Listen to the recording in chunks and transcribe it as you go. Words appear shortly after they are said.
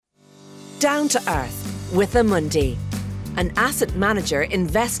Down to Earth with Amundi, an asset manager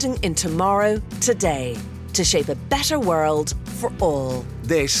investing in tomorrow, today, to shape a better world for all.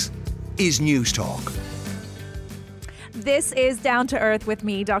 This is Newstalk. This is Down to Earth with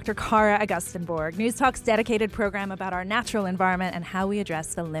me, Dr. Cara Augustenborg, Newstalk's dedicated program about our natural environment and how we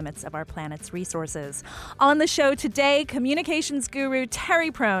address the limits of our planet's resources. On the show today, communications guru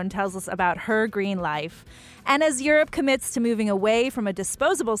Terry Prone tells us about her green life. And as Europe commits to moving away from a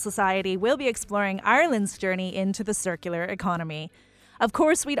disposable society, we'll be exploring Ireland's journey into the circular economy. Of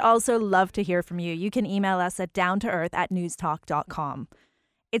course, we'd also love to hear from you. You can email us at downtoearth@newstalk.com.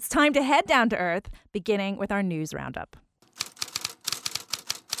 It's time to head down to earth, beginning with our news roundup.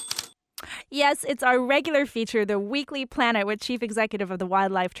 Yes, it's our regular feature, The Weekly Planet, with Chief Executive of the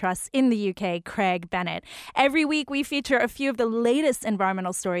Wildlife Trust in the UK, Craig Bennett. Every week we feature a few of the latest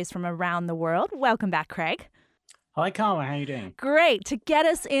environmental stories from around the world. Welcome back, Craig. Hi, Cara. How are you doing? Great. To get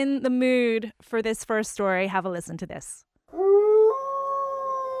us in the mood for this first story, have a listen to this.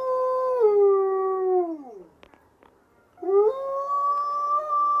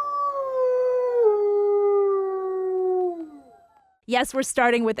 Yes, we're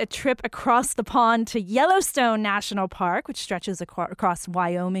starting with a trip across the pond to Yellowstone National Park, which stretches across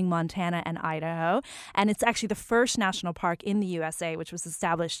Wyoming, Montana, and Idaho. And it's actually the first national park in the USA, which was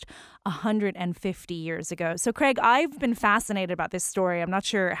established 150 years ago. So, Craig, I've been fascinated about this story. I'm not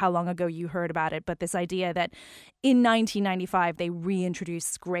sure how long ago you heard about it, but this idea that in 1995, they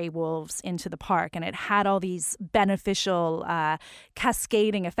reintroduced gray wolves into the park, and it had all these beneficial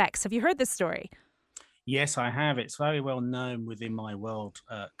cascading effects. Have you heard this story? Yes, I have. It's very well known within my world,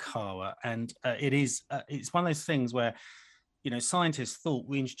 Cara, and it's one of those things where, scientists thought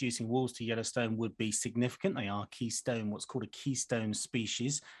reintroducing wolves to Yellowstone would be significant. They are what's called a keystone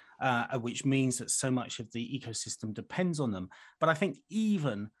species, which means that so much of the ecosystem depends on them. But I think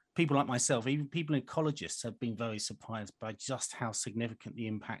even people like myself, even people ecologists, have been very surprised by just how significant the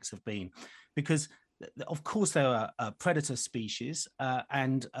impacts have been, because of course there are predator species,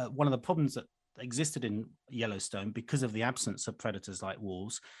 and one of the problems that existed in Yellowstone because of the absence of predators like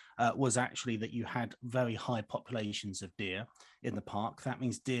wolves was actually that you had very high populations of deer in the park. That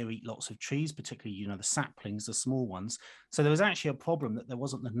means deer eat lots of trees, particularly, the saplings, the small ones. So there was actually a problem that there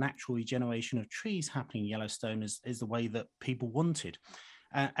wasn't the natural regeneration of trees happening in Yellowstone as the way that people wanted.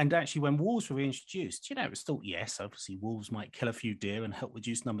 And actually, when wolves were reintroduced, it was still, yes, obviously wolves might kill a few deer and help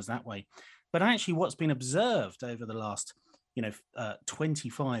reduce numbers that way. But actually what's been observed over the last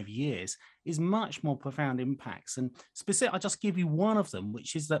 25 years is much more profound impacts. And I'll just give you one of them,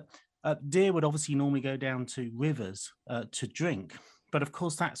 which is that deer would obviously normally go down to rivers to drink. But of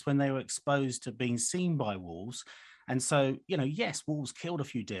course, that's when they were exposed to being seen by wolves. And so, yes, wolves killed a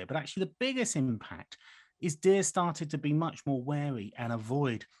few deer, but actually the biggest impact is deer started to be much more wary and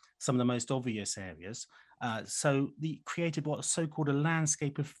avoid some of the most obvious areas. So they created what's so-called a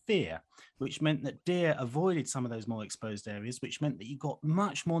landscape of fear, which meant that deer avoided some of those more exposed areas, which meant that you got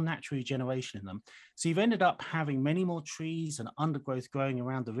much more natural regeneration in them. So you've ended up having many more trees and undergrowth growing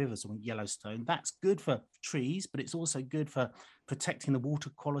around the rivers on Yellowstone. That's good for trees, but it's also good for protecting the water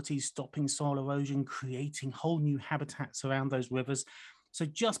quality, stopping soil erosion, creating whole new habitats around those rivers. So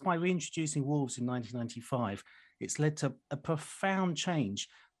just by reintroducing wolves in 1995, it's led to a profound change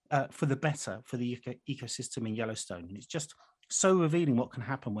for the better for the ecosystem in Yellowstone. And it's just so revealing what can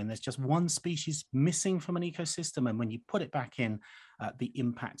happen when there's just one species missing from an ecosystem, and when you put it back in, the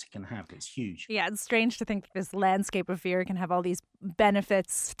impact it can have. It's huge. Yeah, it's strange to think that this landscape of fear can have all these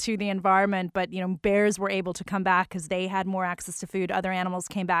benefits to the environment, but bears were able to come back because they had more access to food. Other animals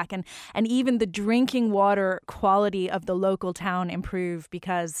came back, and even the drinking water quality of the local town improved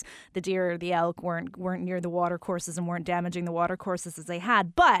because the deer or the elk weren't near the water courses and weren't damaging the water courses as they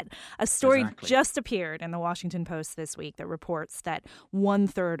had. But a story just appeared in the Washington Post this week that reports that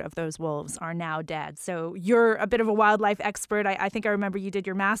 1/3 of those wolves are now dead. So you're a bit of a wildlife expert. I think I remember you did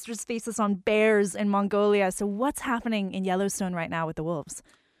your master's thesis on bears in Mongolia. So what's happening in Yellowstone right now with the wolves?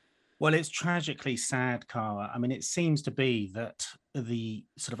 Well, it's tragically sad, Cara. I mean, it seems to be that the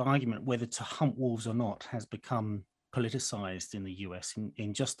sort of argument whether to hunt wolves or not has become politicized in the US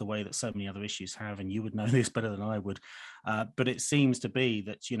in just the way that so many other issues have. And you would know this better than I would. But it seems to be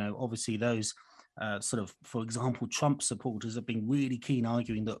that, obviously those for example, Trump supporters have been really keen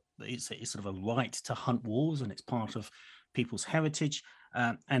arguing that it's sort of a right to hunt wolves and it's part of people's heritage.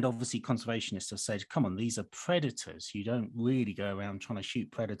 And obviously conservationists have said, come on, these are predators. You don't really go around trying to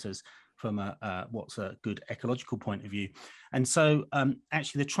shoot predators from what's a good ecological point of view. And so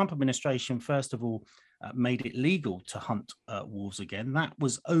actually the Trump administration, first of all, made it legal to hunt wolves again. That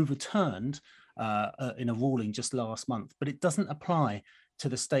was overturned in a ruling just last month, but it doesn't apply to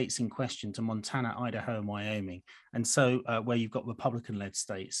the states in question, to Montana, Idaho, and Wyoming. And so where you've got Republican-led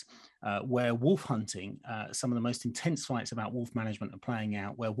states, where wolf hunting, some of the most intense fights about wolf management are playing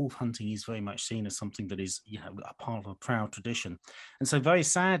out, where wolf hunting is very much seen as something that is, a part of a proud tradition. And so very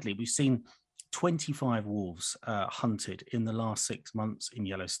sadly, we've seen 25 wolves hunted in the last 6 months in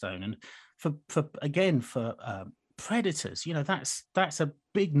Yellowstone. And for predators, that's a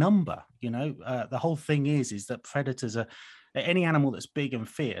big number. The whole thing is that predators are, any animal that's big and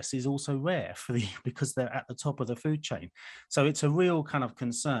fierce is also rare because they're at the top of the food chain. So it's a real kind of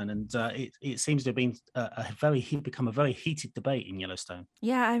concern, and it seems to have been become a very heated debate in Yellowstone.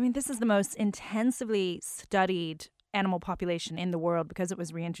 Yeah, I mean, this is the most intensively studied animal population in the world because it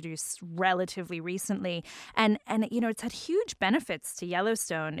was reintroduced relatively recently, and it's had huge benefits to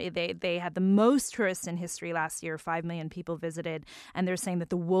Yellowstone. They had the most tourists in history last year. 5 million people visited, and they're saying that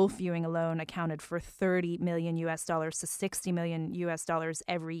the wolf viewing alone accounted for $30 million to $60 million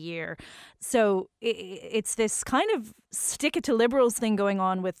every year. So it's this kind of stick it to liberals thing going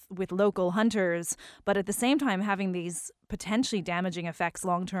on with local hunters, but at the same time having these potentially damaging effects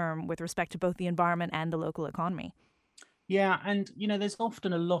long term with respect to both the environment and the local economy. Yeah, and there's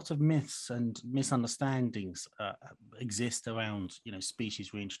often a lot of myths and misunderstandings exist around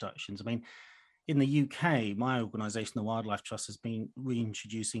species reintroductions. I mean, in the UK, my organisation, the Wildlife Trust, has been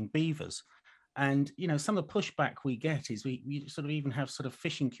reintroducing beavers, and some of the pushback we get is we sort of even have sort of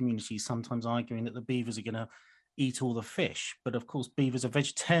fishing communities sometimes arguing that the beavers are going to eat all the fish, but of course beavers are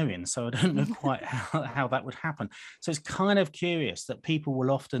vegetarian, so I don't know quite how that would happen. So it's kind of curious that people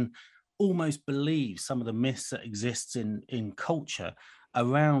will often almost believe some of the myths that exist in culture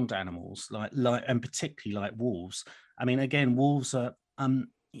around animals, like and particularly like wolves. I mean, again, wolves are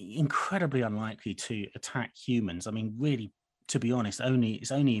incredibly unlikely to attack humans. I mean, really, to be honest,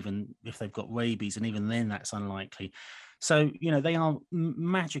 it's only even if they've got rabies, and even then that's unlikely. So, they are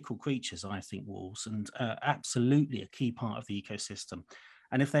magical creatures, I think, wolves, and absolutely a key part of the ecosystem.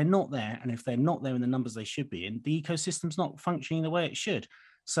 And if they're not there, and if they're not there in the numbers they should be in, the ecosystem's not functioning the way it should.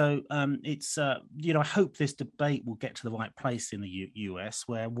 So it's, I hope this debate will get to the right place in the US,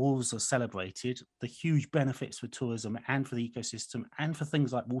 where wolves are celebrated, the huge benefits for tourism and for the ecosystem and for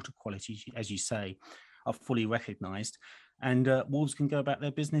things like water quality, as you say, are fully recognized. And wolves can go about their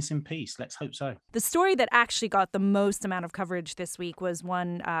business in peace. Let's hope so. The story that actually got the most amount of coverage this week was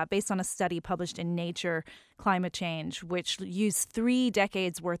one based on a study published in Nature Climate Change, which used 3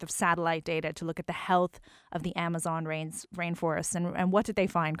 decades worth of satellite data to look at the health of the Amazon rainforest. And what did they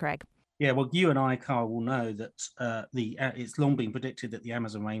find, Craig? Yeah, well, you and I, Carl, will know that it's long been predicted that the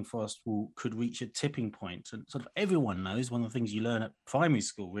Amazon rainforest could reach a tipping point. And sort of everyone knows, one of the things you learn at primary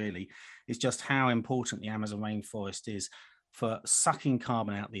school, really, is just how important the Amazon rainforest is for sucking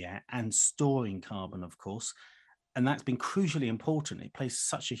carbon out the air and storing carbon, of course. And that's been crucially important. It plays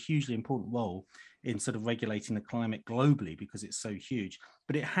such a hugely important role in sort of regulating the climate globally because it's so huge.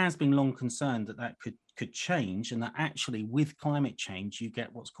 But it has been long concerned that could change, and that actually with climate change, you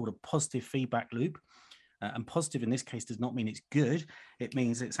get what's called a positive feedback loop. And positive in this case does not mean it's good. It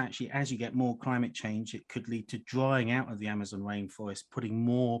means it's actually, as you get more climate change, it could lead to drying out of the Amazon rainforest, putting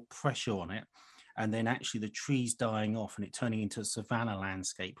more pressure on it, and then actually the trees dying off and it turning into a savanna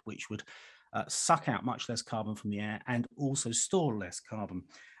landscape, which would suck out much less carbon from the air and also store less carbon.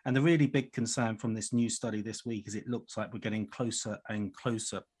 And the really big concern from this new study this week is it looks like we're getting closer and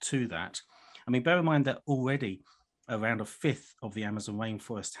closer to that. I mean, bear in mind that already around a fifth of the Amazon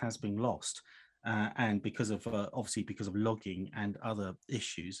rainforest has been lost. And because of logging and other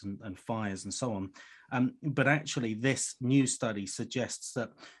issues and fires and so on. But actually, this new study suggests that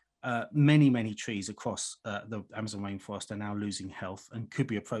many trees across the Amazon rainforest are now losing health and could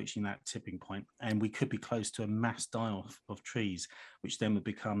be approaching that tipping point, and we could be close to a mass die-off of trees, which then would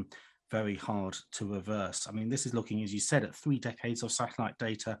become very hard to reverse. I mean, this is looking, as you said, at 3 decades of satellite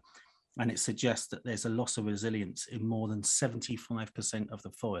data, and it suggests that there's a loss of resilience in more than 75% of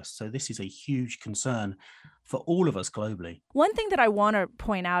the forest. So this is a huge concern for all of us globally. One thing that I want to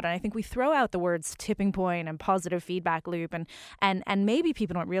point out, and I think we throw out the words tipping point and positive feedback loop, and maybe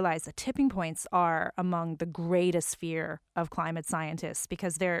people don't realize that tipping points are among the greatest fear of climate scientists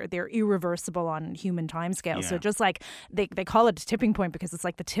because they're irreversible on human timescales. Yeah. So just like they call it a tipping point because it's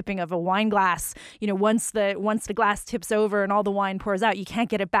like the tipping of a wine glass. Once the glass tips over and all the wine pours out, you can't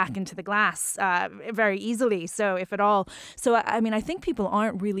get it back into the glass very easily. So if at all, I mean, I think people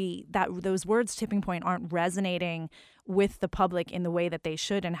aren't really those words tipping point aren't resonating with the public in the way that they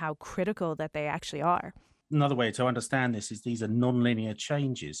should, and how critical that they actually are. Another way to understand this is these are non-linear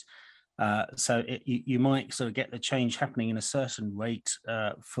changes. So you might sort of get the change happening in a certain rate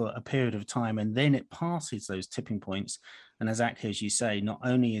for a period of time, and then it passes those tipping points, And exactly as you say, not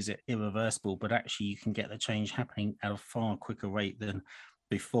only is it irreversible, but actually you can get the change happening at a far quicker rate than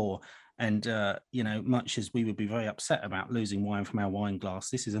before. And, much as we would be very upset about losing wine from our wine glass,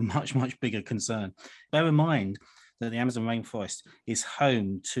 this is a much, much bigger concern. Bear in mind that the Amazon rainforest is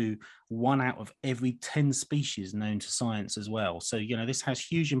home to 1 out of every 10 species known to science as well. So, this has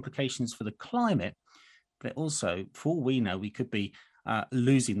huge implications for the climate, but also, for all we know, we could be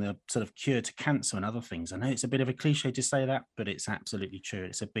losing the sort of cure to cancer and other things. I know it's a bit of a cliche to say that, but it's absolutely true.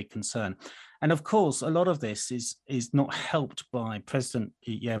 It's a big concern. And of course, a lot of this is not helped by President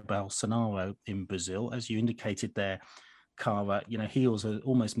Jair Bolsonaro in Brazil, as you indicated there, Cara. He also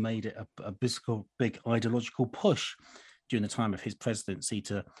almost made it a big ideological push during the time of his presidency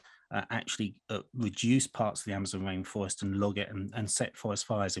to actually reduce parts of the Amazon rainforest and log it and set forest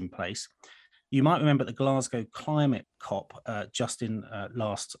fires in place. You might remember the Glasgow Climate COP just in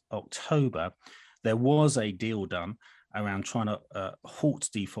last October. There was a deal done around trying to halt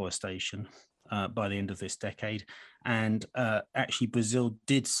deforestation by the end of this decade. And actually, Brazil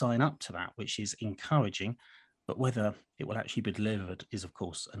did sign up to that, which is encouraging. But whether it will actually be delivered is, of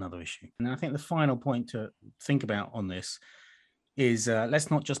course, another issue. And I think the final point to think about on this is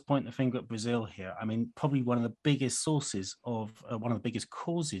let's not just point the finger at Brazil here. I mean, probably one of the biggest sources of one of the biggest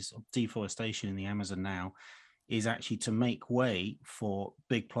causes of deforestation in the Amazon now is actually to make way for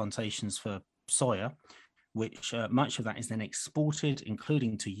big plantations for soya, which much of that is then exported,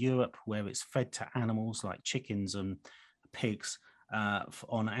 including to Europe, where it's fed to animals like chickens and pigs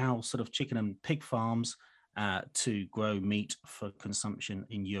on our sort of chicken and pig farms to grow meat for consumption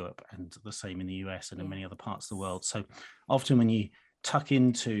in Europe, and the same in the US and in many other parts of the world. So often when you tuck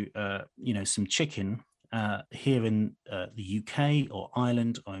into, some chicken here in the UK or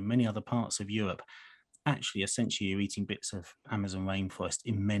Ireland or in many other parts of Europe, actually, essentially, you're eating bits of Amazon rainforest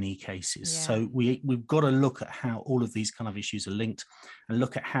in many cases. Yeah. So we've got to look at how all of these kind of issues are linked and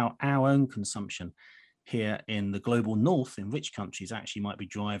look at how our own consumption here in the global north, in rich countries, actually might be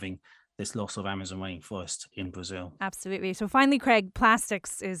driving this loss of Amazon rainforest in Brazil. Absolutely. So finally, Craig,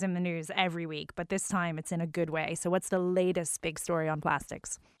 plastics is in the news every week, but this time it's in a good way. So what's the latest big story on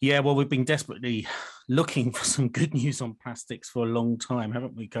plastics? Yeah, well, we've been desperately looking for some good news on plastics for a long time,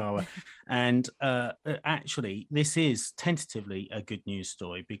 haven't we, Cara? And actually, this is tentatively a good news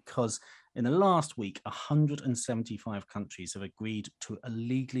story because in the last week, 175 countries have agreed to a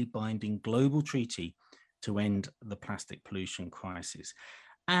legally binding global treaty to end the plastic pollution crisis.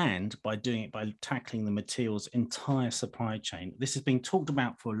 And by doing it, by tackling the material's entire supply chain. This has been talked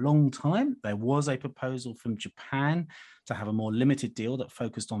about for a long time. There was a proposal from Japan to have a more limited deal that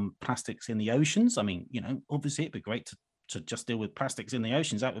focused on plastics in the oceans. I mean, obviously it'd be great to just deal with plastics in the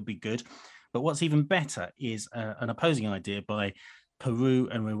oceans. That would be good. But what's even better is an opposing idea by Peru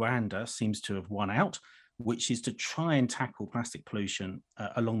and Rwanda seems to have won out, which is to try and tackle plastic pollution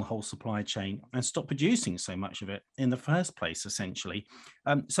along the whole supply chain and stop producing so much of it in the first place, essentially.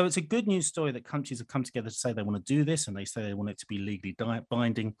 So it's a good news story that countries have come together to say they want to do this, and they say they want it to be legally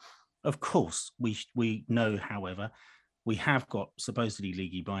binding. Of course, we know, however, we have got supposedly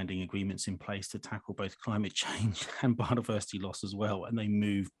legally binding agreements in place to tackle both climate change and biodiversity loss as well, and they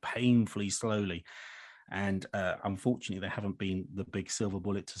move painfully slowly. And unfortunately, there haven't been the big silver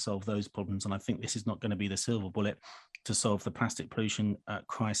bullet to solve those problems. And I think this is not going to be the silver bullet to solve the plastic pollution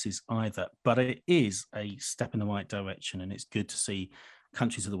crisis either. But it is a step in the right direction. And it's good to see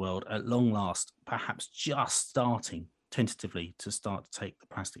countries of the world at long last, perhaps just starting tentatively to start to take the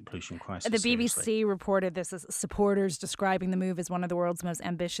plastic pollution crisis The BBC seriously. reported this as supporters describing the move as one of the world's most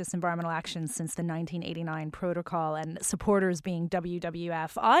ambitious environmental actions since the 1989 protocol, and supporters being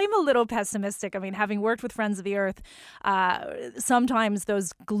WWF. I'm a little pessimistic. I mean, having worked with Friends of the Earth, sometimes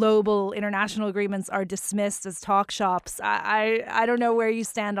those global international agreements are dismissed as talk shops. I don't know where you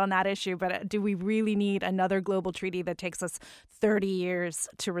stand on that issue, but do we really need another global treaty that takes us 30 years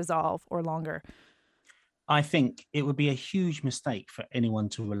to resolve or longer? I think it would be a huge mistake for anyone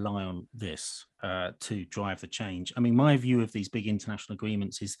to rely on this to drive the change. I mean, my view of these big international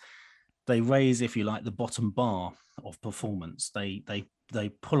agreements is they raise, if you like, the bottom bar of performance. They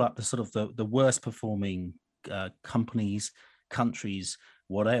pull up the sort of the worst performing companies, countries,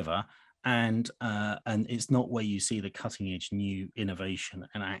 whatever, and it's not where you see the cutting edge new innovation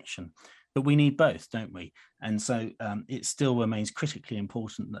and action. But we need both, don't we? And so it still remains critically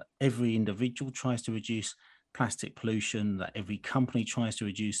important that every individual tries to reduce plastic pollution, that every company tries to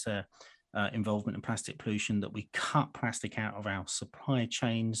reduce their involvement in plastic pollution, that we cut plastic out of our supply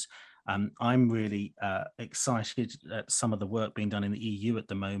chains. I'm really excited at some of the work being done in the EU at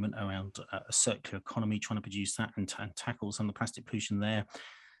the moment around a circular economy, trying to produce that and tackle some of the plastic pollution there.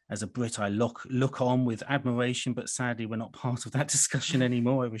 as a Brit, I look on with admiration, but sadly we're not part of that discussion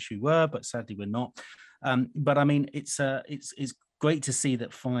anymore. I wish we were, but sadly we're not. But I mean, it's great to see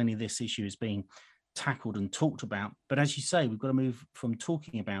that finally this issue is being tackled and talked about. But as you say, we've got to move from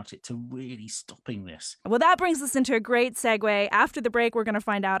talking about it to really stopping this. Well, that brings us into a great segue. After the break, we're going to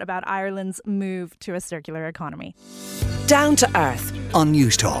find out about Ireland's move to a circular economy. Down to Earth On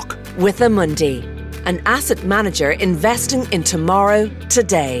News Talk. with Amundi, an asset manager investing in tomorrow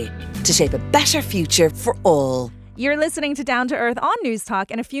today to shape a better future for all. You're listening to Down to Earth on News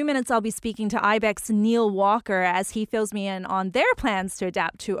Talk. In a few minutes, I'll be speaking to IBEC's Neil Walker as he fills me in on their plans to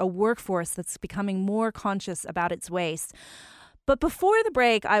adapt to a workforce that's becoming more conscious about its waste. But before the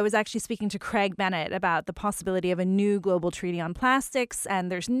break, I was actually speaking to Craig Bennett about the possibility of a new global treaty on plastics.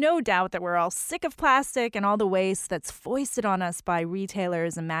 And there's no doubt that we're all sick of plastic and all the waste that's foisted on us by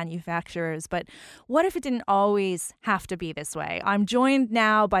retailers and manufacturers. But what if it didn't always have to be this way? I'm joined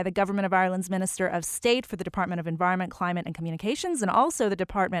now by the Government of Ireland's Minister of State for the Department of Environment, Climate and Communications, and also the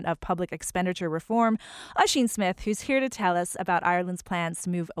Department of Public Expenditure Reform, Oisin Smith, who's here to tell us about Ireland's plans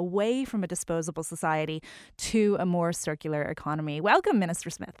to move away from a disposable society to a more circular economy. Welcome, Minister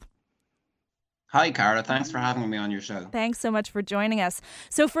Smith. Hi, Cara. Thanks for having me on your show. Thanks so much for joining us.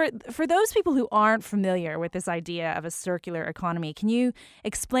 So for those people who aren't familiar with this idea of a circular economy, can you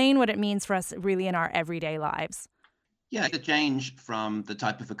explain what it means for us really in our everyday lives? Yeah, it's a change from the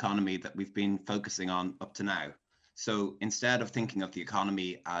type of economy that we've been focusing on up to now. So instead of thinking of the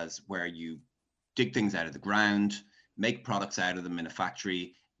economy as where you dig things out of the ground, make products out of them in a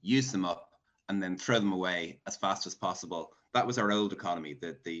factory, use them up, and then throw them away as fast as possible, that was our old economy,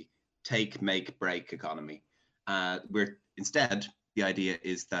 the take, make, break economy. Instead, the idea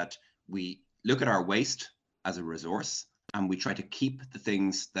is that we look at our waste as a resource and we try to keep the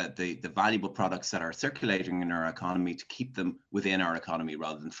things that the valuable products that are circulating in our economy, to keep them within our economy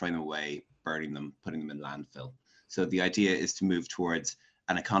rather than throwing them away, burning them, putting them in landfill. So the idea is to move towards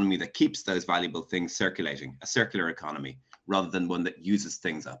an economy that keeps those valuable things circulating, a circular economy, rather than one that uses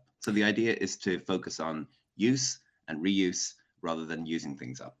things up. So the idea is to focus on use and reuse rather than using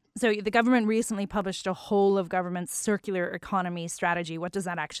things up. So the government recently published a whole of government circular economy strategy. What does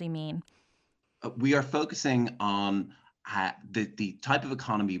that actually mean? We are focusing on the type of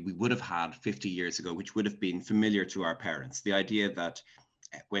economy we would have had 50 years ago, which would have been familiar to our parents. The idea that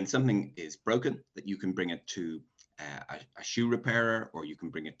when something is broken, that you can bring it to a shoe repairer, or you can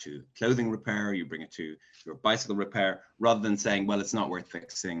bring it to clothing repair, you bring it to your bicycle repair, rather than saying, well, it's not worth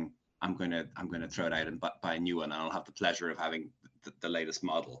fixing, I'm going to throw it out and buy a new one, and I'll have the pleasure of having the latest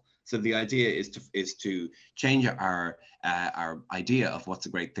model. So the idea is to change our idea of what's a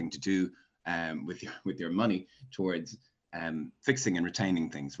great thing to do with your money towards fixing and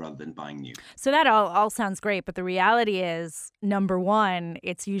retaining things rather than buying new. So that all sounds great, but the reality is, number one,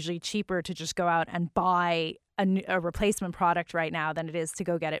 it's usually cheaper to just go out and buy a replacement product right now than it is to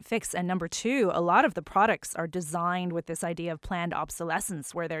go get it fixed. And number two, a lot of the products are designed with this idea of planned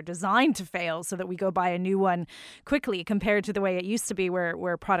obsolescence, where they're designed to fail so that we go buy a new one quickly, compared to the way it used to be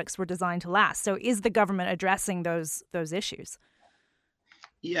where products were designed to last. So is the government addressing those issues?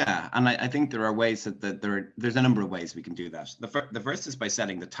 Yeah, and I think there are ways there's a number of ways we can do that. The first is by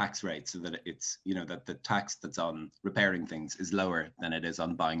setting the tax rate so that it's, that the tax that's on repairing things is lower than it is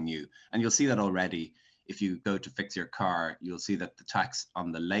on buying new. And you'll see that already. If you go to fix your car, you'll see that the tax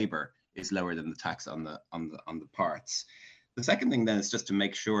on the labor is lower than the tax on the parts. The second thing then is just to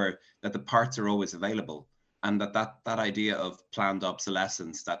make sure that the parts are always available, and that idea of planned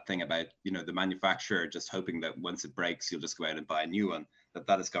obsolescence, that thing about the manufacturer just hoping that once it breaks you'll just go out and buy a new one,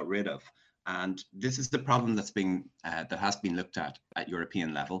 that is got rid of. And this is the problem that has been looked at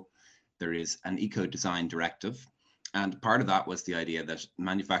European level. There is an eco design directive. And part of that was the idea that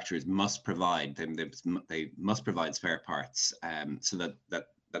manufacturers must provide they must provide spare parts, so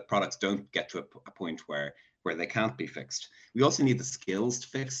that products don't get to a point where they can't be fixed. We also need the skills to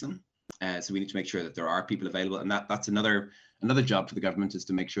fix them. So we need to make sure that there are people available, and that's another job for the government, is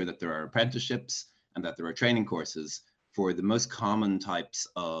to make sure that there are apprenticeships and that there are training courses for the most common types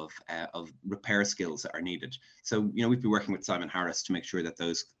of repair skills that are needed. So we've been working with Simon Harris to make sure that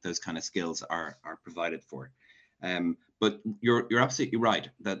those kind of skills are provided for. But you're absolutely right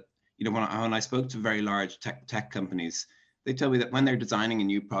that when I spoke to very large tech companies, they tell me that when they're designing a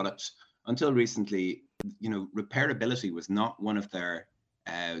new product, until recently, repairability was not one of their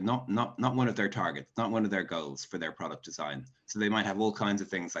not one of their targets, not one of their goals for their product design. So they might have all kinds of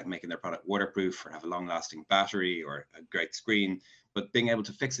things like making their product waterproof or have a long-lasting battery or a great screen, but being able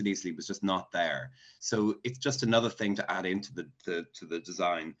to fix it easily was just not there. So it's just another thing to add into the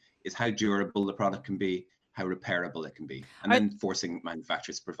design, is how durable the product can be, how repairable it can be, and then forcing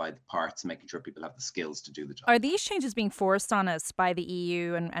manufacturers to provide the parts, making sure people have the skills to do the job. Are these changes being forced on us by the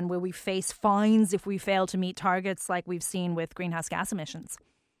EU, and will we face fines if we fail to meet targets like we've seen with greenhouse gas emissions?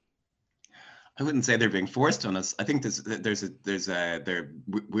 I wouldn't say they're being forced on us. I think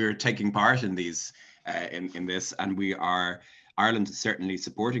we're taking part in these in this, and Ireland is certainly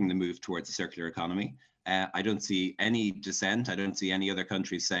supporting the move towards a circular economy. I don't see any dissent. I don't see any other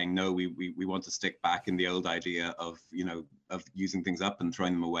countries saying no. We want to stick back in the old idea of using things up and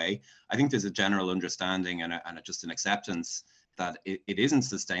throwing them away. I think there's a general understanding and just an acceptance that it isn't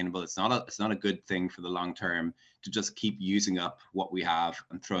sustainable. It's not a good thing for the long term to just keep using up what we have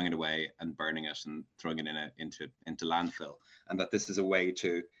and throwing it away and burning it and throwing it into landfill. And that this is a way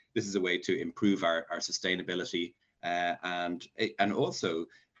to improve our sustainability and also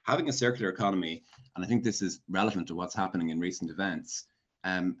having a circular economy. And I think this is relevant to what's happening in recent events.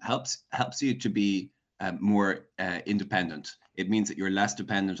 Helps you to be more independent. It means that you're less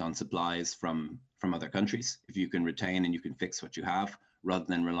dependent on supplies from other countries if you can retain and you can fix what you have, rather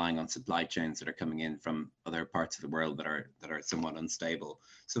than relying on supply chains that are coming in from other parts of the world that are somewhat unstable.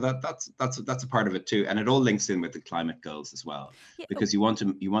 So that's a part of it too, and it all links in with the climate goals as well, because you want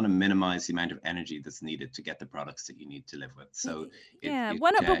to minimize the amount of energy that's needed to get the products that you need to live with. So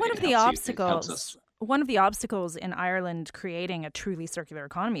one of the obstacles in Ireland creating a truly circular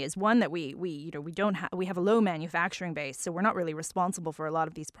economy is one that we have a low manufacturing base, so we're not really responsible for a lot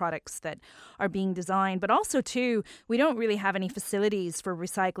of these products that are being designed. But also too, we don't really have any facilities for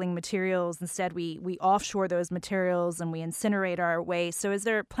recycling materials. Instead, we offshore those materials and we incinerate our waste. So is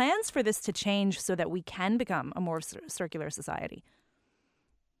there plans for this to change so that we can become a more circular society?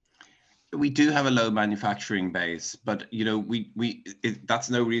 We do have a low manufacturing base, but that's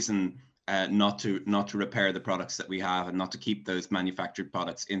no reason not to repair the products that we have and not to keep those manufactured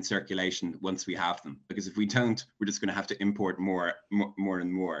products in circulation once we have them. Because if we don't, we're just going to have to import more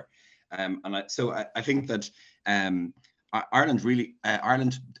and more. I think that Ireland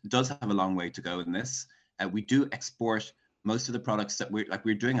does have a long way to go in this. We do export most of the products that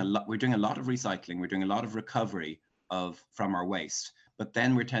we're doing a lot. We're doing a lot of recycling. We're doing a lot of recovery from our waste. But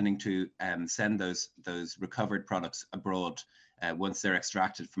then we're tending to send those recovered products abroad once they're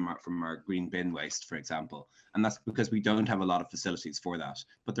extracted from our green bin waste, for example. And that's because we don't have a lot of facilities for that.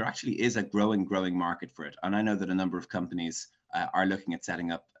 But there actually is a growing market for it. And I know that a number of companies are looking at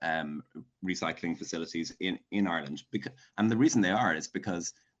setting up recycling facilities in Ireland. And the reason they are is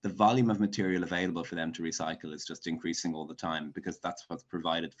because the volume of material available for them to recycle is just increasing all the time, because that's what's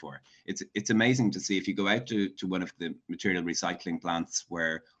provided for. It's amazing to see if you go out to one of the material recycling plants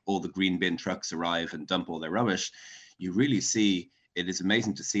where all the green bin trucks arrive and dump all their rubbish. You really see, it is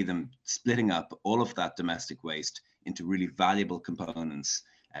amazing to see them splitting up all of that domestic waste into really valuable components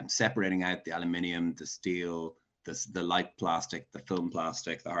and separating out the aluminium, the steel, the light plastic, the film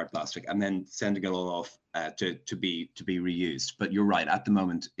plastic, the hard plastic, and then sending it all off to be reused. But you're right, at the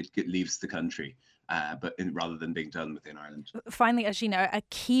moment it leaves the country, rather than being done within Ireland. Finally, Oisín, a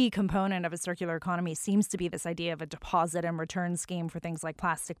key component of a circular economy seems to be this idea of a deposit and return scheme for things like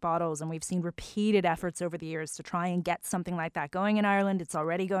plastic bottles. And we've seen repeated efforts over the years to try and get something like that going in Ireland. It's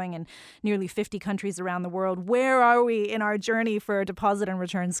already going in nearly 50 countries around the world. Where are we in our journey for a deposit and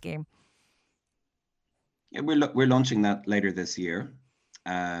return scheme? Yeah, we're launching that later this year.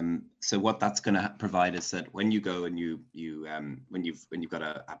 So what that's going to provide is that when you go and when you've got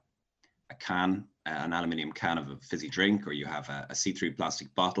a can, an aluminium can of a fizzy drink, or you have a see-through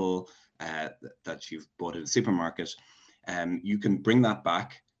plastic bottle that you've bought in a supermarket, you can bring that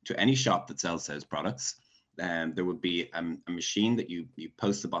back to any shop that sells those products. There would be a machine that you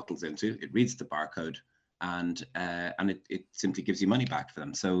post the bottles into. It reads the barcode, and it simply gives you money back for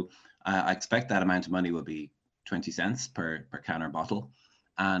them. So I expect that amount of money will be 20 cents per can or bottle.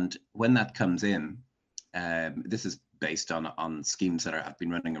 And when that comes in, this is based on schemes that have been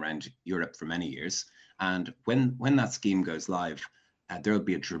running around Europe for many years. And when that scheme goes live, there will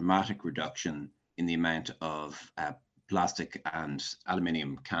be a dramatic reduction in the amount of plastic and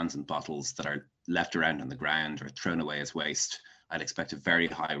aluminium cans and bottles that are left around on the ground or thrown away as waste. I'd expect a very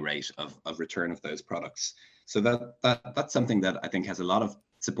high rate of return of those products. So that's something that I think has a lot of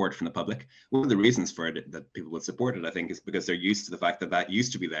support from the public. One of the reasons for it that people would support it, I think, is because they're used to the fact that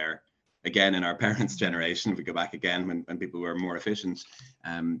used to be there. Again, in our parents' generation, if we go back again when people were more efficient,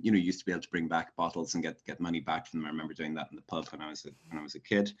 used to be able to bring back bottles and get money back from them. I remember doing that in the pub when I was a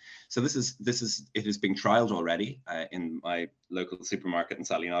kid. So it is being trialed already in my local supermarket in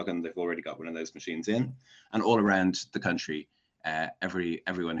Sallynoggin. They've already got one of those machines in, and all around the country,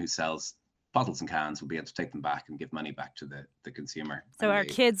 everyone who sells bottles and cans, we'll be able to take them back and give money back to the consumer. So our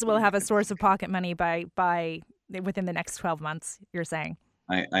kids will have a source of pocket money by within the next 12 months, you're saying?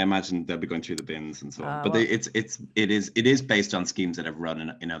 I imagine they'll be going through the bins and so on. But it is based on schemes that have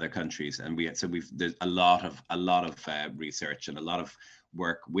run in other countries, and there's a lot of research and a lot of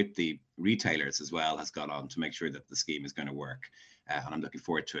work with the retailers as well has gone on to make sure that the scheme is going to work. And I'm looking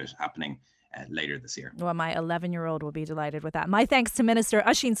forward to it happening later this year. Well, my 11-year-old will be delighted with that. My thanks to Minister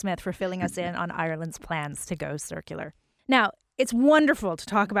Oisin Smith for filling us in on Ireland's plans to go circular. Now, it's wonderful to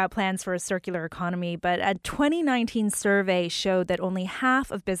talk about plans for a circular economy, but a 2019 survey showed that only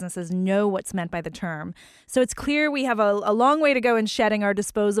half of businesses know what's meant by the term. So it's clear we have a long way to go in shedding our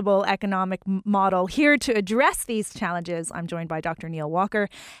disposable economic model. Here to address these challenges, I'm joined by Dr. Neil Walker,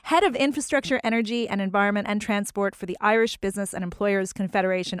 Head of Infrastructure, Energy and Environment and Transport for the Irish Business and Employers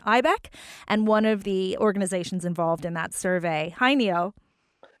Confederation, IBEC, and one of the organisations involved in that survey. Hi, Neil.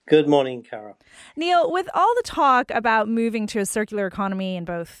 Good morning, Cara. Neil, with all the talk about moving to a circular economy in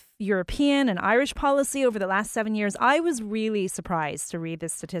both European and Irish policy over the last 7 years, I was really surprised to read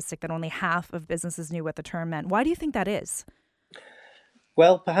this statistic that only half of businesses knew what the term meant. Why do you think that is?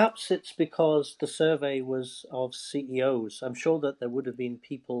 Well, perhaps it's because the survey was of CEOs. I'm sure that there would have been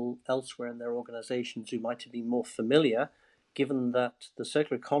people elsewhere in their organizations who might have been more familiar, given that the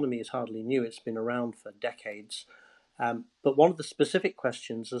circular economy is hardly new. It's been around for decades. But one of the specific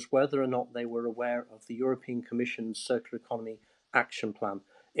questions is whether or not they were aware of the European Commission's Circular Economy Action Plan.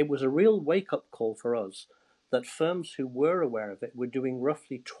 It was a real wake-up call for us that firms who were aware of it were doing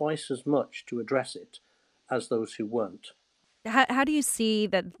roughly twice as much to address it as those who weren't. How do you see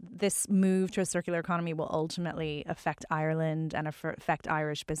that this move to a circular economy will ultimately affect Ireland and affect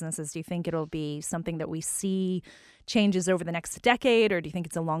Irish businesses? Do you think it'll be something that we see changes over the next decade, or do you think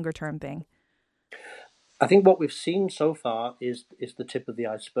it's a longer-term thing? I think what we've seen so far is the tip of the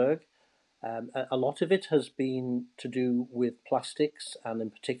iceberg. A lot of it has been to do with plastics and in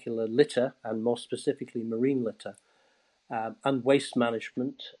particular litter, and more specifically marine litter, and waste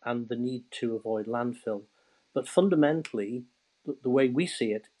management and the need to avoid landfill. But fundamentally, the way we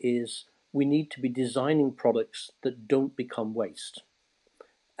see it is we need to be designing products that don't become waste.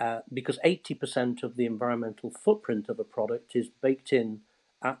 Because 80% of the environmental footprint of a product is baked in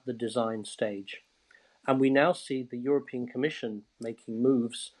at the design stage. And we now see the European Commission making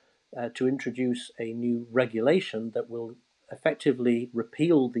moves to introduce a new regulation that will effectively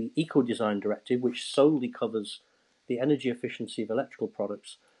repeal the Eco-Design Directive, which solely covers the energy efficiency of electrical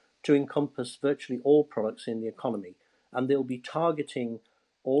products, to encompass virtually all products in the economy. And they'll be targeting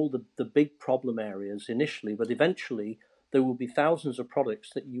all the big problem areas initially, but eventually there will be thousands of products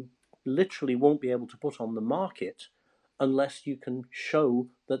that you literally won't be able to put on the market unless you can show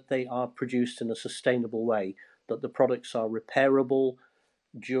that they are produced in a sustainable way, that the products are repairable,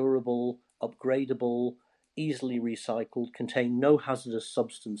 durable, upgradable, easily recycled, contain no hazardous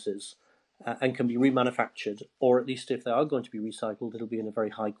substances, and can be remanufactured, or at least if they are going to be recycled, it'll be in a very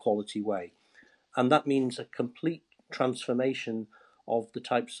high quality way. And that means a complete transformation of the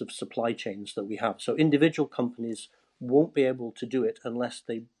types of supply chains that we have. So individual companies won't be able to do it unless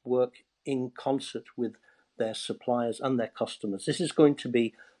they work in concert with their suppliers and their customers. This is going to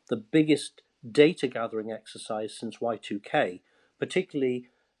be the biggest data gathering exercise since Y2K, particularly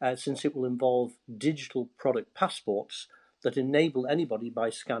since it will involve digital product passports that enable anybody by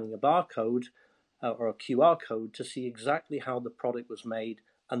scanning a barcode or a QR code to see exactly how the product was made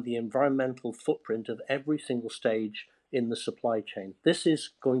and the environmental footprint of every single stage in the supply chain. This is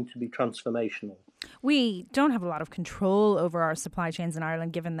going to be transformational. We don't have a lot of control over our supply chains in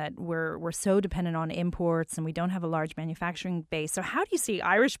Ireland, given that we're so dependent on imports and we don't have a large manufacturing base. So how do you see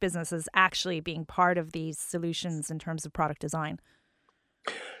Irish businesses actually being part of these solutions in terms of product design?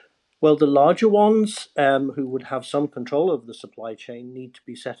 Well, the larger ones who would have some control over the supply chain need to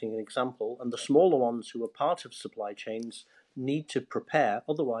be setting an example, and the smaller ones who are part of supply chains need to prepare,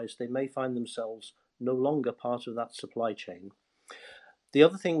 otherwise they may find themselves no longer part of that supply chain. The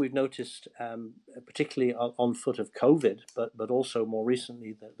other thing we've noticed, particularly on foot of COVID, but also more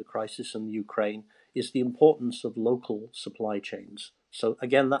recently the crisis in the Ukraine, is the importance of local supply chains. So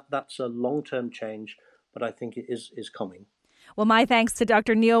again, that's a long-term change, but I think it is coming. Well, my thanks to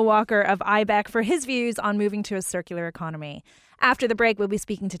Dr. Neil Walker of IBEC for his views on moving to a circular economy. After the break, we'll be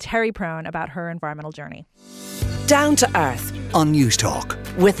speaking to Terry Prone about her environmental journey. Down to Earth on News Talk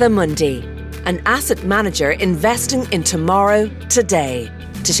with Amundi, an asset manager investing in tomorrow, today.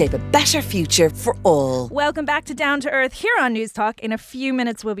 to shape a better future for all. Welcome back to Down to Earth here on News Talk. In a few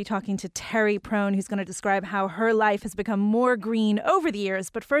minutes, we'll be talking to Terry Prone, who's going to describe how her life has become more green over the years.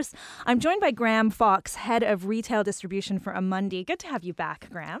 But first, I'm joined by Graham Fox, Head of Retail Distribution for Amundi. Good to have you back,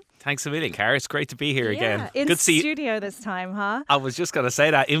 Graham. Thanks a million, Cara. It's great to be here again. In Good to see you. Studio this time, huh? I was just going to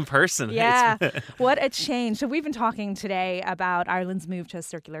say that, in person. Yeah, what a change. So we've been talking today about Ireland's move to a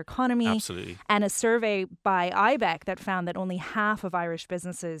circular economy. Absolutely. And a survey by IBEC that found that only half of Irish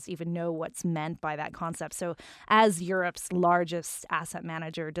businesses even know what's meant by that concept. So as Europe's largest asset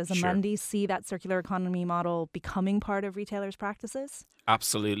manager, does Amundi see that circular economy model becoming part of retailers' practices?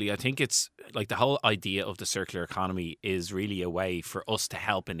 Absolutely. I think it's like the whole idea of the circular economy is really a way for us to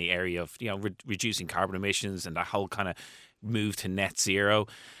help in the area of, reducing carbon emissions and that whole kind of move to net zero.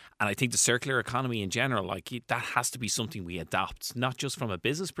 And I think the circular economy in general, that has to be something we adopt, not just from a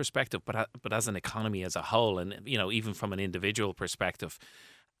business perspective, but as an economy as a whole, and even from an individual perspective.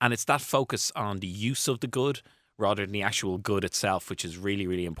 And it's that focus on the use of the good rather than the actual good itself, which is really,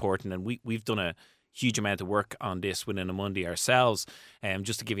 really important. And we've done a huge amount of work on this within Amundi ourselves.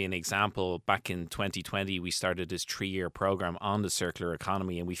 Just to give you an example, back in 2020, we started this 3-year program on the circular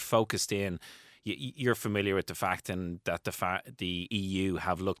economy, and we focused in. You're familiar with the fact that the EU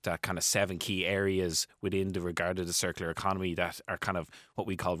have looked at kind of 7 key areas within the regard of the circular economy that are kind of what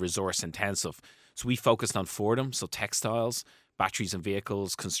we call resource intensive. So we focused on 4 of them, so textiles, batteries and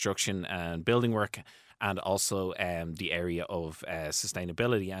vehicles, construction and building work, and also the area of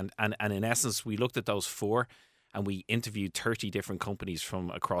sustainability. And in essence, we looked at those 4 and we interviewed 30 different companies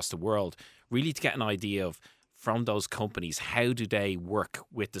from across the world, really to get an idea of, from those companies, how do they work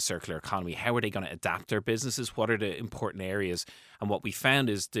with the circular economy? How are they going to adapt their businesses? What are the important areas? And what we found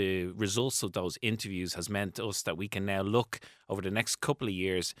is the results of those interviews has meant to us that we can now look over the next couple of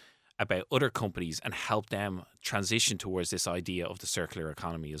years about other companies and help them transition towards this idea of the circular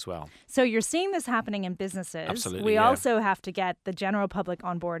economy as well. So you're seeing this happening in businesses. Absolutely, we yeah. also have to get the general public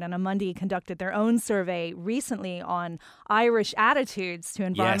on board. And Amundi conducted their own survey recently on Irish attitudes to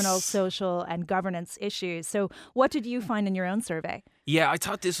environmental, social and governance issues. So what did you find in your own survey? Yeah, I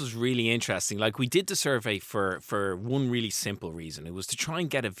thought this was really interesting. We did the survey for one really simple reason. It was to try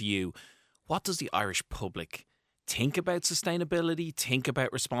and get a view, what does the Irish public think about sustainability, think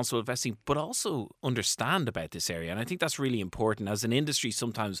about responsible investing, but also understand about this area. And I think that's really important. As an industry,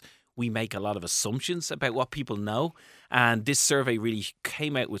 sometimes we make a lot of assumptions about what people know. And this survey really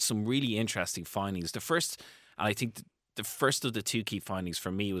came out with some really interesting findings. The first of the 2 key findings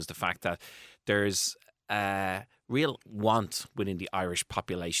for me was the fact that there's a real want within the Irish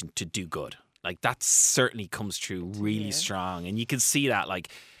population to do good. That certainly comes through really strong. And you can see that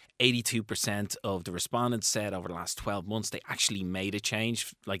 82% of the respondents said over the last 12 months they actually made a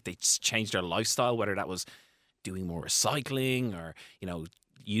change. They changed their lifestyle, whether that was doing more recycling or,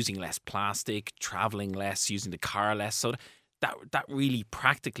 using less plastic, traveling less, using the car less. So that really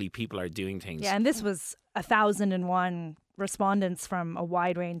practically people are doing things. Yeah, and this was 1,001 respondents from a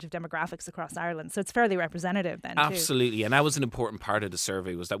wide range of demographics across Ireland. So it's fairly representative then, Absolutely. Too. And that was an important part of the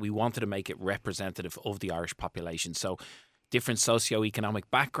survey, was that we wanted to make it representative of the Irish population. So different socioeconomic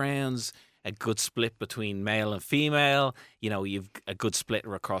backgrounds, a good split between male and female. You've a good split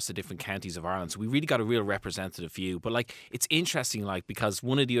across the different counties of Ireland. So we really got a real representative view. But it's interesting, because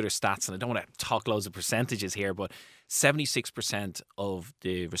one of the other stats, and I don't want to talk loads of percentages here, but 76% of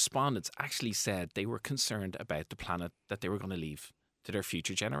the respondents actually said they were concerned about the planet that they were going to leave to their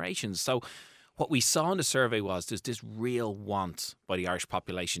future generations. So what we saw in the survey was there's this real want by the Irish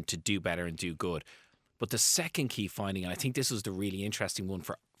population to do better and do good. But the second key finding, and I think this was the really interesting one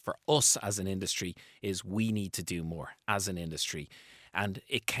for us as an industry, is we need to do more as an industry. And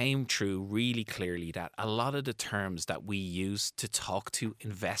it came through really clearly that a lot of the terms that we use to talk to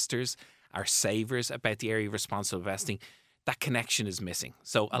investors, our savers, about the area of responsible investing, that connection is missing.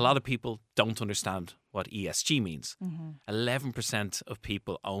 So a lot of people don't understand what ESG means. 11% of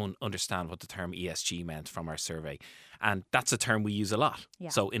people understand what the term ESG meant from our survey. And that's a term we use a lot. Yeah.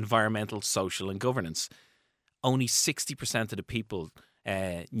 So environmental, social and governance. Only 60% of the people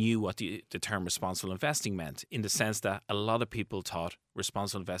knew what the term responsible investing meant, in the sense that a lot of people thought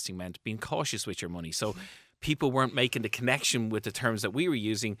responsible investing meant being cautious with your money. So people weren't making the connection with the terms that we were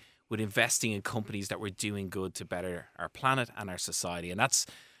using with investing in companies that were doing good to better our planet and our society. And that's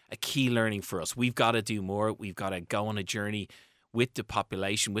a key learning for us. We've got to do more. We've got to go on a journey with the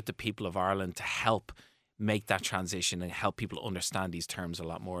population, with the people of Ireland, to help make that transition and help people understand these terms a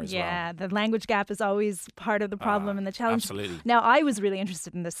lot more as well. Yeah, the language gap is always part of the problem and the challenge. Absolutely. Now, I was really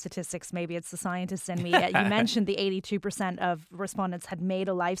interested in the statistics. Maybe it's the scientist in me. You mentioned the 82% of respondents had made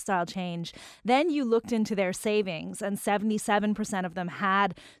a lifestyle change. Then you looked into their savings, and 77% of them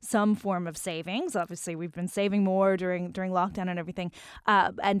had some form of savings. Obviously, we've been saving more during lockdown and everything.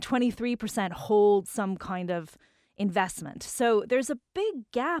 And 23% hold some kind of investment. So there's a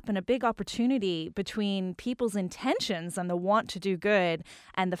big gap and a big opportunity between people's intentions and the want to do good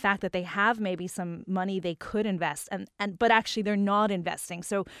and the fact that they have maybe some money they could invest but actually they're not investing.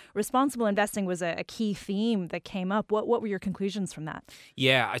 So responsible investing was a key theme that came up. What were your conclusions from that?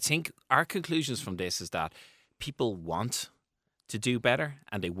 Yeah, I think our conclusions from this is that people want to do better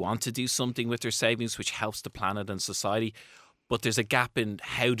and they want to do something with their savings which helps the planet and society. But there's a gap in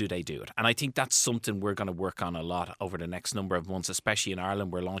how do they do it. And I think that's something we're going to work on a lot over the next number of months, especially in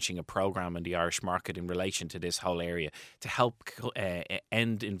Ireland. We're launching a programme in the Irish market in relation to this whole area to help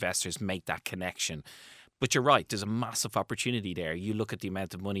end investors make that connection. But you're right, there's a massive opportunity there. You look at the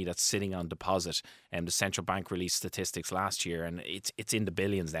amount of money that's sitting on deposit, and the central bank released statistics last year, and it's in the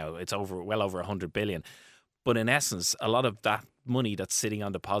billions now. It's well over 100 billion. But in essence, a lot of that money that's sitting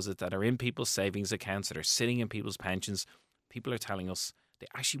on deposit that are in people's savings accounts, that are sitting in people's pensions, people are telling us they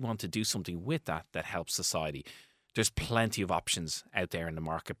actually want to do something with that helps society. There's plenty of options out there in the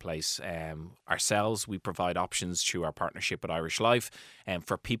marketplace. Ourselves, we provide options through our partnership with Irish Life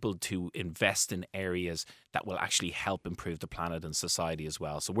for people to invest in areas that will actually help improve the planet and society as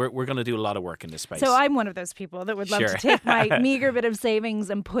well. So we're going to do a lot of work in this space. So I'm one of those people that would love to take my meager bit of savings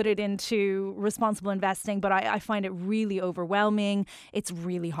and put it into responsible investing, but I find it really overwhelming. It's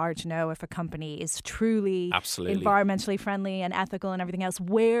really hard to know if a company is truly environmentally friendly and ethical and everything else.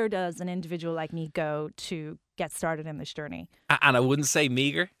 Where does an individual like me go to get started in this journey? And I wouldn't say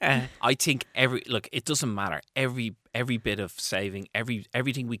meager. I think it doesn't matter. Every bit of saving,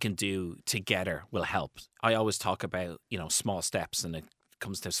 everything we can do together will help. I always talk about, small steps, and it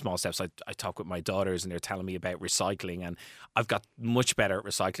comes to small steps. I talk with my daughters and they're telling me about recycling, and I've got much better at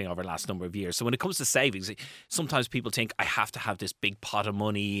recycling over the last number of years. So when it comes to savings, sometimes people think I have to have this big pot of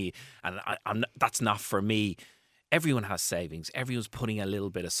money and that's not for me. Everyone has savings. Everyone's putting a little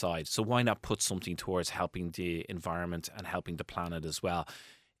bit aside. So why not put something towards helping the environment and helping the planet as well?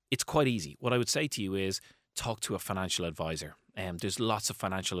 It's quite easy. What I would say to you is talk to a financial advisor. There's lots of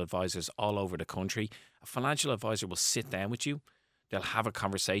financial advisors all over the country. A financial advisor will sit down with you. They'll have a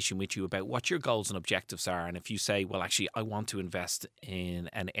conversation with you about what your goals and objectives are. And if you say, well, actually, I want to invest in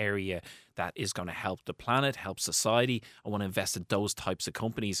an area that is going to help the planet, help society, I want to invest in those types of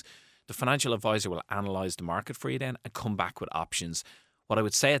companies, the financial advisor will analyse the market for you then and come back with options. What I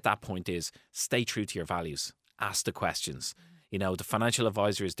would say at that point is stay true to your values. Ask the questions. The financial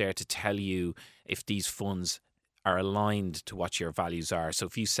advisor is there to tell you if these funds are aligned to what your values are. So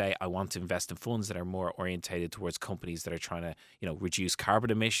if you say, I want to invest in funds that are more orientated towards companies that are trying to, reduce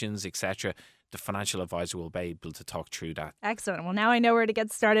carbon emissions, etc., the financial advisor will be able to talk through that. Excellent. Well, now I know where to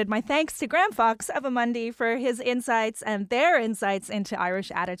get started. My thanks to Graham Fox of Amundi for his insights and their insights into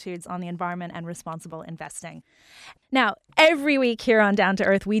Irish attitudes on the environment and responsible investing. Now, every week here on Down to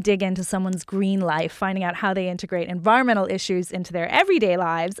Earth, we dig into someone's green life, finding out how they integrate environmental issues into their everyday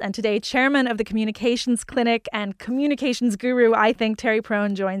lives. And today, chairman of the Communications Clinic and communications guru, I think, Terry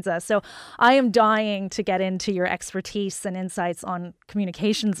Prone joins us. So I am dying to get into your expertise and insights on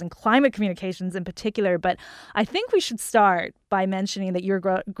communications and climate communications in particular. But I think we should start by mentioning that your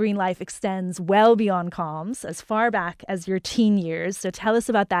green life extends well beyond comms, as far back as your teen years. So tell us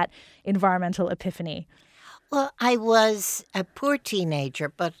about that environmental epiphany. Well, I was a poor teenager,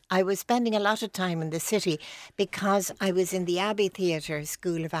 but I was spending a lot of time in the city because I was in the Abbey Theatre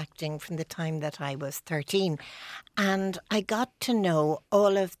School of Acting from the time that I was 13. And I got to know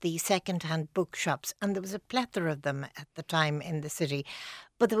all of the second-hand bookshops, and there was a plethora of them at the time in the city.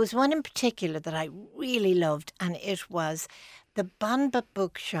 But there was one in particular that I really loved, and it was the Bonba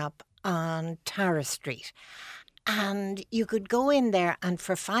Bookshop on Tara Street. And you could go in there, and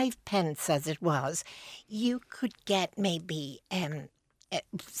for 5 pence, as it was, you could get maybe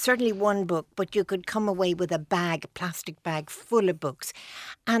certainly one book, but you could come away with a plastic bag full of books.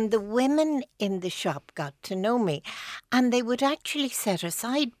 And the women in the shop got to know me, and they would actually set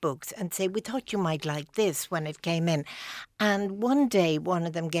aside books and say, we thought you might like this when it came in. And one day, one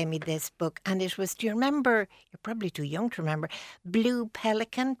of them gave me this book, and it was, do you remember, you're probably too young to remember, Blue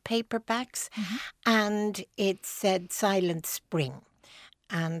Pelican paperbacks? Mm-hmm. And it said Silent Spring.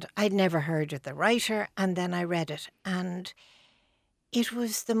 And I'd never heard of the writer, and then I read it, and it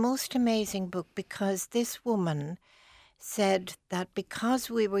was the most amazing book because this woman said that because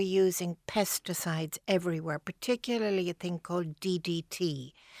we were using pesticides everywhere, particularly a thing called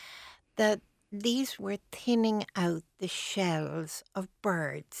DDT, that these were thinning out the shells of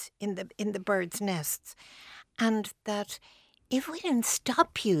birds in the birds' nests, and that if we didn't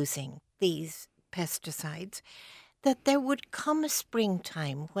stop using these pesticides, that there would come a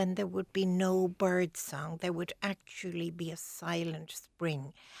springtime when there would be no bird song. There would actually be a silent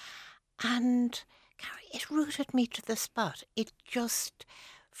spring. And Carrie, it rooted me to the spot. It just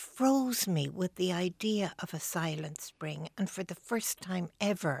froze me with the idea of a silent spring. And for the first time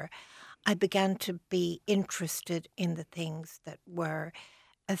ever, I began to be interested in the things that were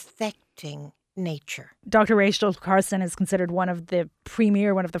affecting nature. Dr. Rachel Carson is considered one of the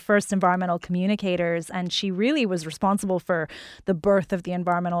first environmental communicators, and she really was responsible for the birth of the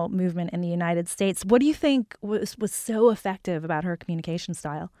environmental movement in the United States. What do you think was so effective about her communication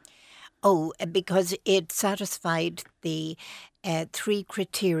style? Oh, because it satisfied the 3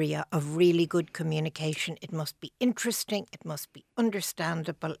 criteria of really good communication. It must be interesting, it must be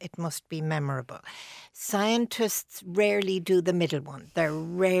understandable, it must be memorable. Scientists rarely do the middle one. They're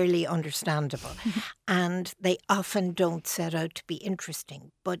rarely understandable. And they often don't set out to be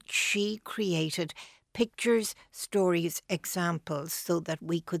interesting. But she created pictures, stories, examples so that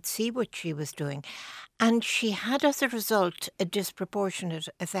we could see what she was doing. And she had, as a result, a disproportionate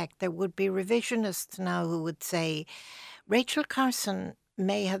effect. There would be revisionists now who would say Rachel Carson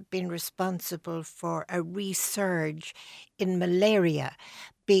may have been responsible for a resurge in malaria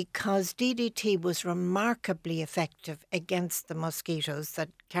because DDT was remarkably effective against the mosquitoes that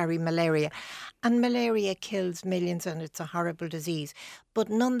carry malaria. And malaria kills millions and it's a horrible disease. But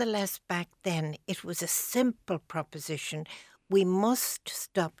nonetheless, back then, it was a simple proposition. We must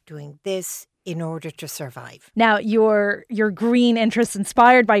stop doing this in order to survive. Now, your green interests,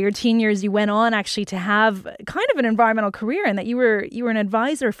 inspired by your teen years, you went on actually to have kind of an environmental career, in that you were an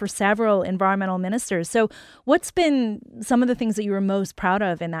advisor for several environmental ministers. So what's been some of the things that you were most proud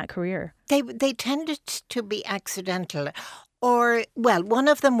of in that career? They tended to be accidental. Or, well, one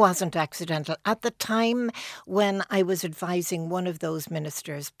of them wasn't accidental. At the time when I was advising one of those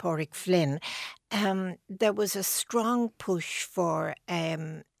ministers, Pádraig Flynn, there was a strong push for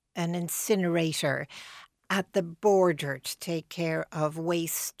an incinerator at the border to take care of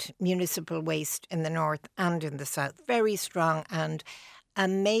waste, municipal waste in the north and in the south. Very strong, and a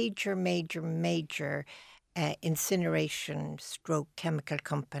major incineration stroke chemical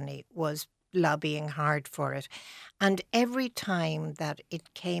company was lobbying hard for it. And every time that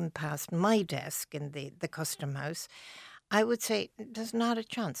it came past my desk in the Custom House, I would say, there's not a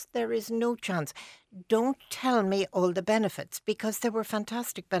chance. There is no chance. Don't tell me all the benefits, because there were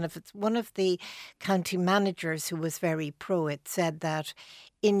fantastic benefits. One of the county managers who was very pro it said that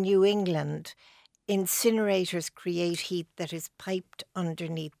in New England, incinerators create heat that is piped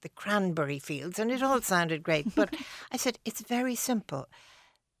underneath the cranberry fields. And it all sounded great. But I said, it's very simple.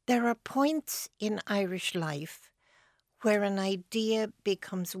 There are points in Irish life where an idea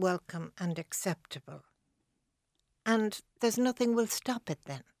becomes welcome and acceptable. And there's nothing will stop it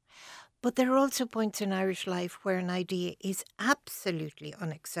then. But there are also points in Irish life where an idea is absolutely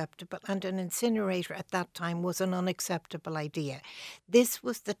unacceptable, and an incinerator at that time was an unacceptable idea. This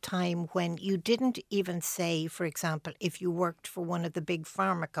was the time when you didn't even say, for example, if you worked for one of the big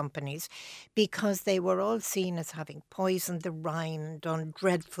pharma companies, because they were all seen as having poisoned the Rhine, done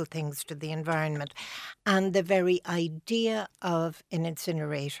dreadful things to the environment. And the very idea of an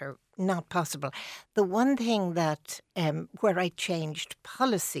incinerator, not possible. The one thing that where I changed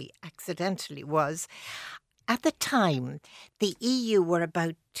policy accidentally was, at the time, the EU were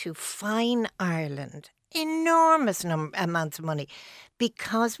about to fine Ireland enormous amounts of money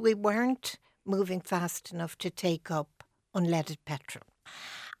because we weren't moving fast enough to take up unleaded petrol.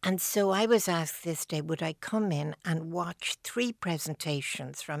 And so I was asked this day, would I come in and watch 3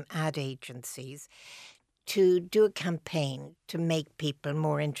 presentations from ad agencies to do a campaign to make people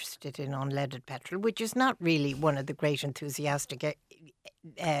more interested in unleaded petrol, which is not really one of the great enthusiastic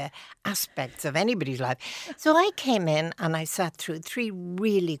aspects of anybody's life. So I came in and I sat through 3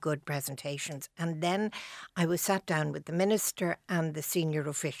 really good presentations, and then I was sat down with the minister and the senior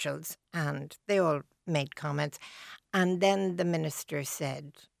officials, and they all made comments. And then the minister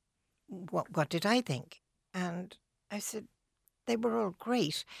said, what did I think? And I said, they were all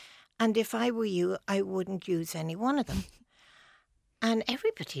great. And if I were you, I wouldn't use any one of them. And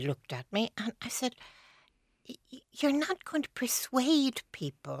everybody looked at me and I said, you're not going to persuade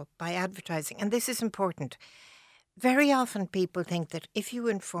people by advertising. And this is important. Very often people think that if you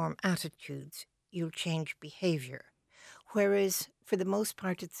inform attitudes, you'll change behaviour. Whereas for the most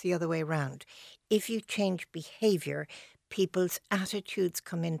part, it's the other way around. If you change behaviour, people's attitudes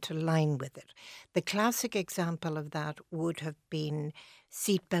come into line with it. The classic example of that would have been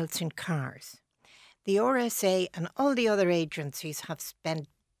seatbelts in cars. The RSA and all the other agencies have spent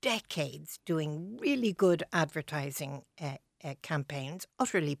decades doing really good advertising campaigns,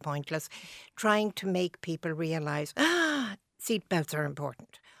 utterly pointless, trying to make people realise, seatbelts are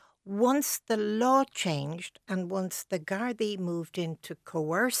important. Once the law changed and once the Gardaí moved in to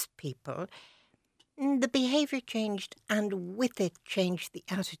coerce people, the behaviour changed and with it changed the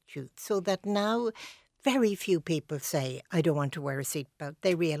attitude, so that now very few people say, I don't want to wear a seatbelt.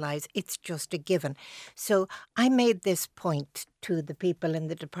 They realise it's just a given. So I made this point to the people in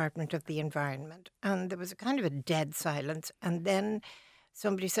the Department of the Environment, and there was a kind of a dead silence. And then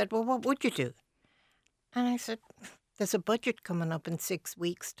somebody said, well, what would you do? And I said, there's a budget coming up in 6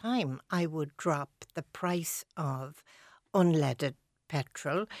 weeks' time. I would drop the price of unleaded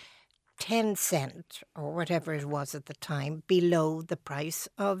petrol 10 cents or whatever it was at the time below the price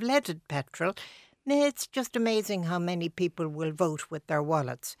of leaded petrol. It's just amazing how many people will vote with their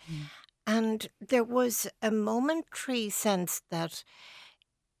wallets. And there was a momentary sense that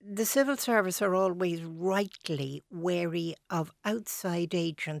the civil service are always rightly wary of outside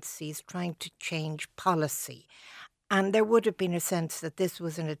agencies trying to change policy. And there would have been a sense that this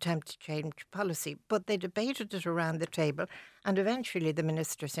was an attempt to change policy. But they debated it around the table. And eventually the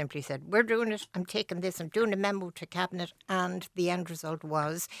minister simply said, we're doing it, I'm taking this, I'm doing a memo to Cabinet. And the end result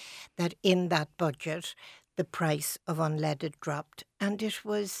was that in that budget, the price of unleaded dropped. And it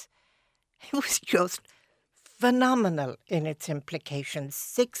was just phenomenal in its implications.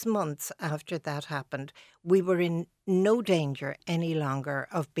 6 months after that happened, we were in no danger any longer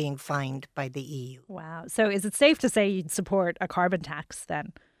of being fined by the EU. Wow. So is it safe to say you'd support a carbon tax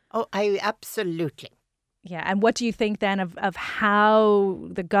then? Oh, I absolutely. Yeah. And what do you think then of how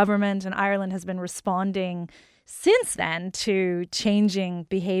the government in Ireland has been responding since then to changing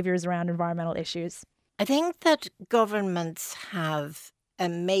behaviours around environmental issues? I think that governments have a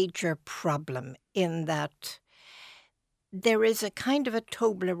major problem in that there is a kind of a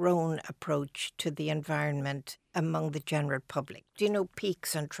Toblerone approach to the environment among the general public. Do you know,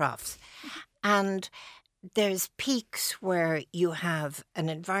 peaks and troughs? And there's peaks where you have an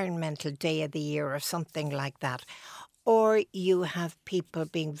environmental day of the year or something like that, or you have people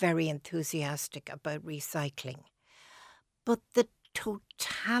being very enthusiastic about recycling. But the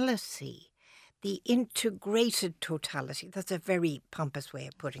totality, the integrated totality, that's a very pompous way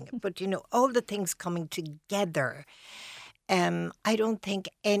of putting it, but, you know, all the things coming together, I don't think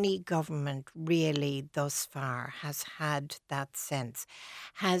any government really thus far has had that sense,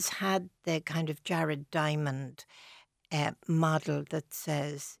 has had the kind of Jared Diamond model that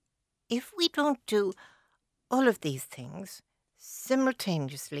says, if we don't do all of these things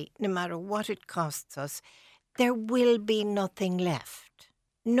simultaneously, no matter what it costs us, there will be nothing left.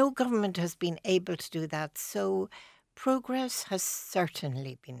 No government has been able to do that, so progress has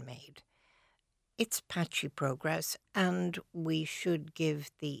certainly been made. It's patchy progress, and we should give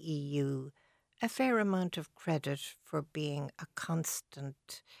the EU a fair amount of credit for being a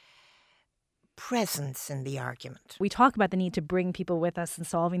constant presence in the argument. We talk about the need to bring people with us in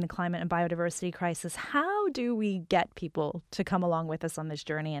solving the climate and biodiversity crisis. How do we get people to come along with us on this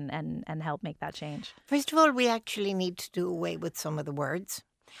journey and help make that change? First of all, we actually need to do away with some of the words.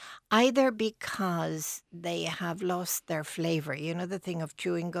 Either because they have lost their flavour. You know, the thing of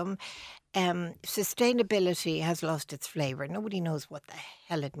chewing gum. Sustainability has lost its flavour. Nobody knows what the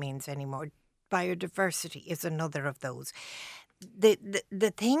hell it means anymore. Biodiversity is another of those.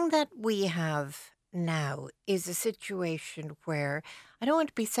 The thing that we have now is a situation where, I don't want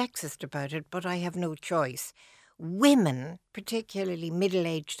to be sexist about it, but I have no choice. Women, particularly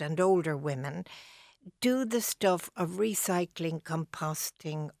middle-aged and older women, do the stuff of recycling,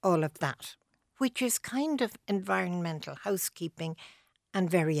 composting, all of that, which is kind of environmental housekeeping and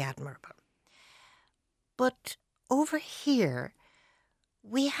very admirable. But over here,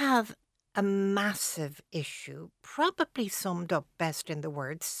 we have a massive issue, probably summed up best in the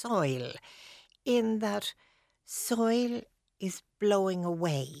word soil, in that soil is blowing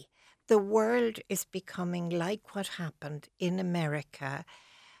away. The world is becoming like what happened in America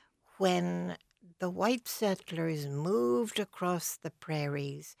when the white settlers moved across the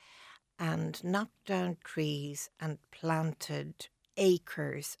prairies and knocked down trees and planted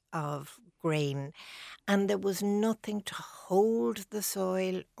acres of grain, and there was nothing to hold the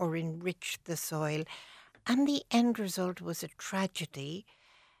soil or enrich the soil, and the end result was a tragedy,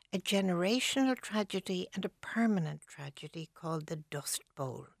 a generational tragedy and a permanent tragedy called the Dust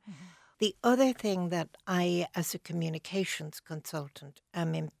Bowl. The other thing that I, as a communications consultant,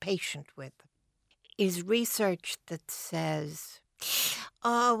 am impatient with is research that says,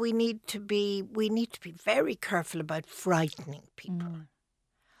 oh, we need to be very careful about frightening people.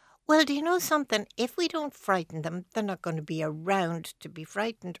 Well, do you know something? If we don't frighten them, they're not going to be around to be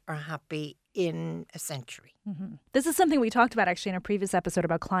frightened or happy in a century. This is something we talked about actually in a previous episode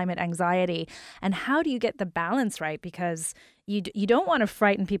about climate anxiety. And how do you get the balance right? Because you don't want to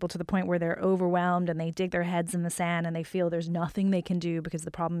frighten people to the point where they're overwhelmed and they dig their heads in the sand and they feel there's nothing they can do because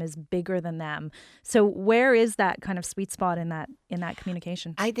the problem is bigger than them. So where is that kind of sweet spot in that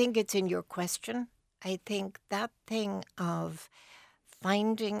communication? I think it's in your question. I think that thing of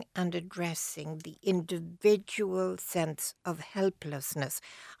finding and addressing the individual sense of helplessness.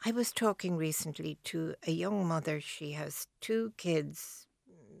 I was talking recently to a young mother. She has 2 kids,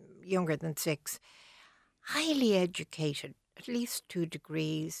 younger than 6, highly educated, at least 2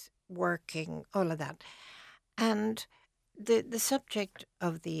 degrees, working, all of that. And the subject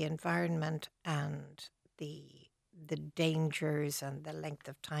of the environment and the dangers and the length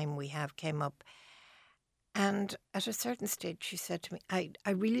of time we have came up. And at a certain stage, she said to me, I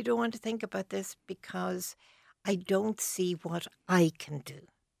really don't want to think about this because I don't see what I can do.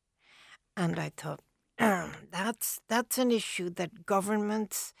 And I thought, that's an issue that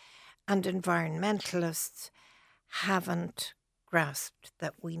governments and environmentalists haven't grasped,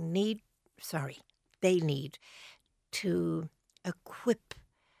 that they need to equip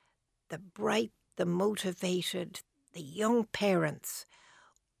the bright, the motivated, the young parents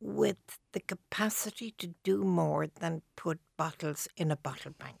with the capacity to do more than put bottles in a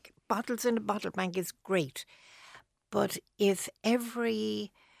bottle bank. Bottles in a bottle bank is great, but if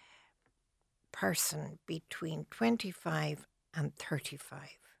every person between 25 and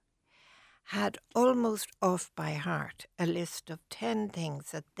 35 had almost off by heart a list of 10 things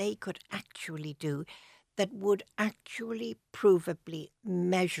that they could actually do that would actually provably,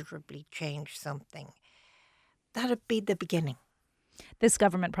 measurably change something, that'd be the beginning. This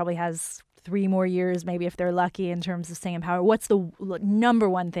government probably has 3 more years, maybe if they're lucky, in terms of staying in power. What's the number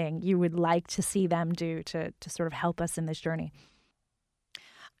one thing you would like to see them do to sort of help us in this journey?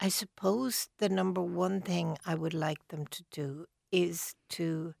 I suppose the number one thing I would like them to do is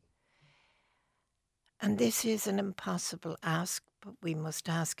to, and this is an impossible ask, but we must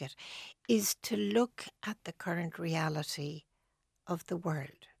ask it, is to look at the current reality of the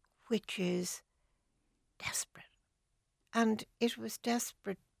world, which is desperate. And it was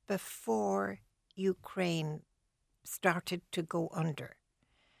desperate before Ukraine started to go under.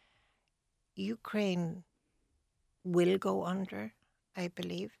 Ukraine will go under, I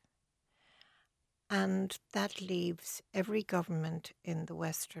believe. And that leaves every government in the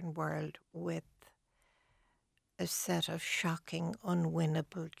Western world with a set of shocking,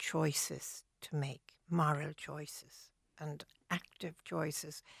 unwinnable choices to make, moral choices and active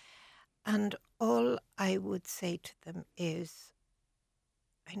choices. And all I would say to them is,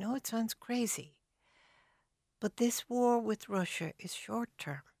 I know it sounds crazy, but this war with Russia is short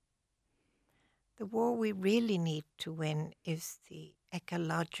term. The war we really need to win is the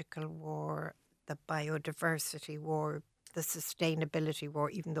ecological war, the biodiversity war, the sustainability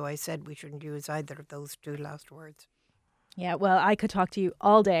war, even though I said we shouldn't use either of those 2 last words. Yeah, well, I could talk to you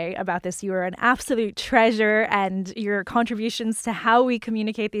all day about this. You are an absolute treasure, and your contributions to how we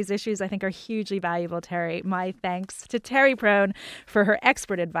communicate these issues, I think, are hugely valuable, Terry. My thanks to Terry Prone for her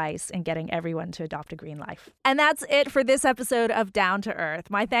expert advice in getting everyone to adopt a green life. And that's it for this episode of Down to Earth.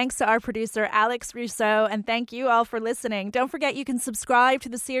 My thanks to our producer, Alex Rousseau, and thank you all for listening. Don't forget you can subscribe to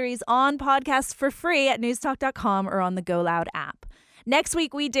the series on podcasts for free at newstalk.com or on the Go Loud app. Next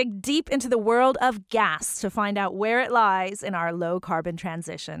week, we dig deep into the world of gas to find out where it lies in our low-carbon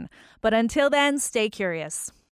transition. But until then, stay curious.